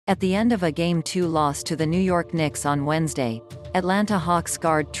At the end of a Game 2 loss to the New York Knicks on Wednesday, Atlanta Hawks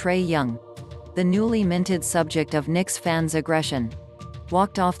guard Trae Young, the newly minted subject of Knicks fans' aggression,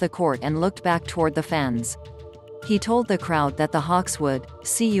 walked off the court and looked back toward the fans. He told the crowd that the Hawks would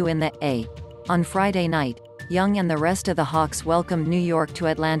 "see you in the A." On Friday night, Young and the rest of the Hawks welcomed New York to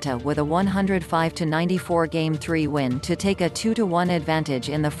Atlanta with a 105-94 Game 3 win to take a 2-1 advantage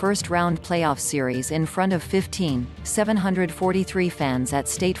in the first-round playoff series in front of 15,743 fans at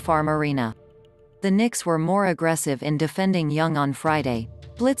State Farm Arena. The Knicks were more aggressive in defending Young on Friday,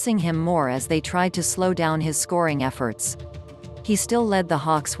 blitzing him more as they tried to slow down his scoring efforts. He still led the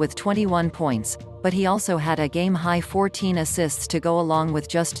Hawks with 21 points, but he also had a game-high 14 assists to go along with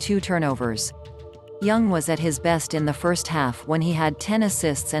just 2 turnovers. Young was at his best in the first half when he had 10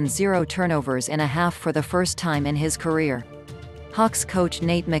 assists and 0 turnovers in a half for the first time in his career. Hawks coach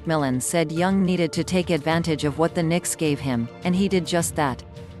Nate McMillan said Young needed to take advantage of what the Knicks gave him, and he did just that.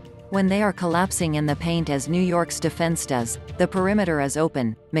 When they are collapsing in the paint as New York's defense does, the perimeter is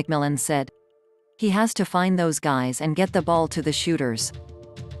open, McMillan said. He has to find those guys and get the ball to the shooters.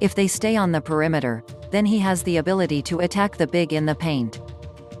 If they stay on the perimeter, then he has the ability to attack the big in the paint.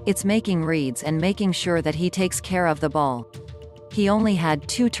 It's making reads and making sure that he takes care of the ball. He only had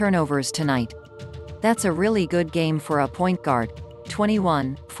 2 turnovers tonight. That's a really good game for a point guard,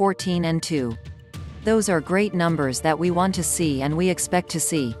 21, 14 and 2. Those are great numbers that we want to see and we expect to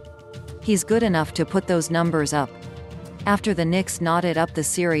see. He's good enough to put those numbers up. After the Knicks knotted up the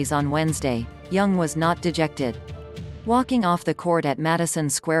series on Wednesday, Young was not dejected. Walking off the court at Madison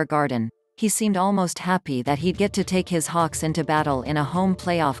Square Garden, he seemed almost happy that he'd get to take his Hawks into battle in a home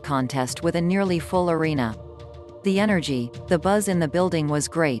playoff contest with a nearly full arena. The energy, the buzz in the building was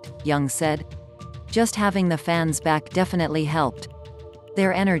great, Young said. Just having the fans back definitely helped.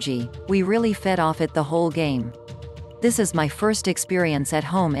 Their energy, we really fed off it the whole game. This is my first experience at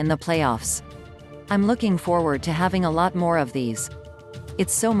home in the playoffs. I'm looking forward to having a lot more of these.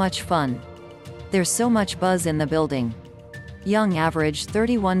 It's so much fun. There's so much buzz in the building. Young averaged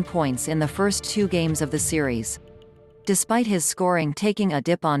 31 points in the first 2 games of the series. Despite his scoring taking a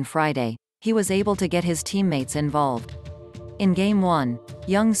dip on Friday, he was able to get his teammates involved. In Game 1,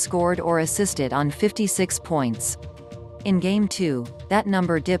 Young scored or assisted on 56 points. In Game 2, that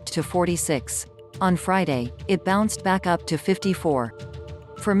number dipped to 46. On Friday, it bounced back up to 54.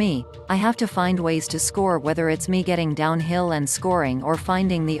 For me, I have to find ways to score, whether it's me getting downhill and scoring or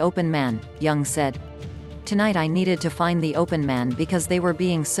finding the open man, Young said. Tonight I needed to find the open man because they were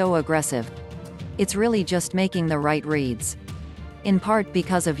being so aggressive. It's really just making the right reads. In part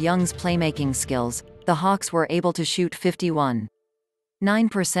because of Young's playmaking skills, the Hawks were able to shoot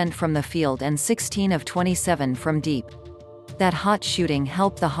 51.9% from the field and 16 of 27 from deep. That hot shooting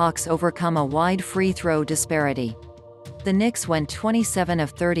helped the Hawks overcome a wide free throw disparity. The Knicks went 27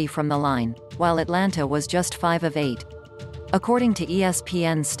 of 30 from the line, while Atlanta was just 5 of 8. According to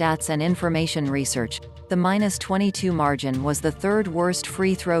ESPN Stats and Information research, the -22 margin was the 3rd worst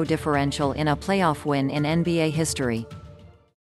free throw differential in a playoff win in NBA history.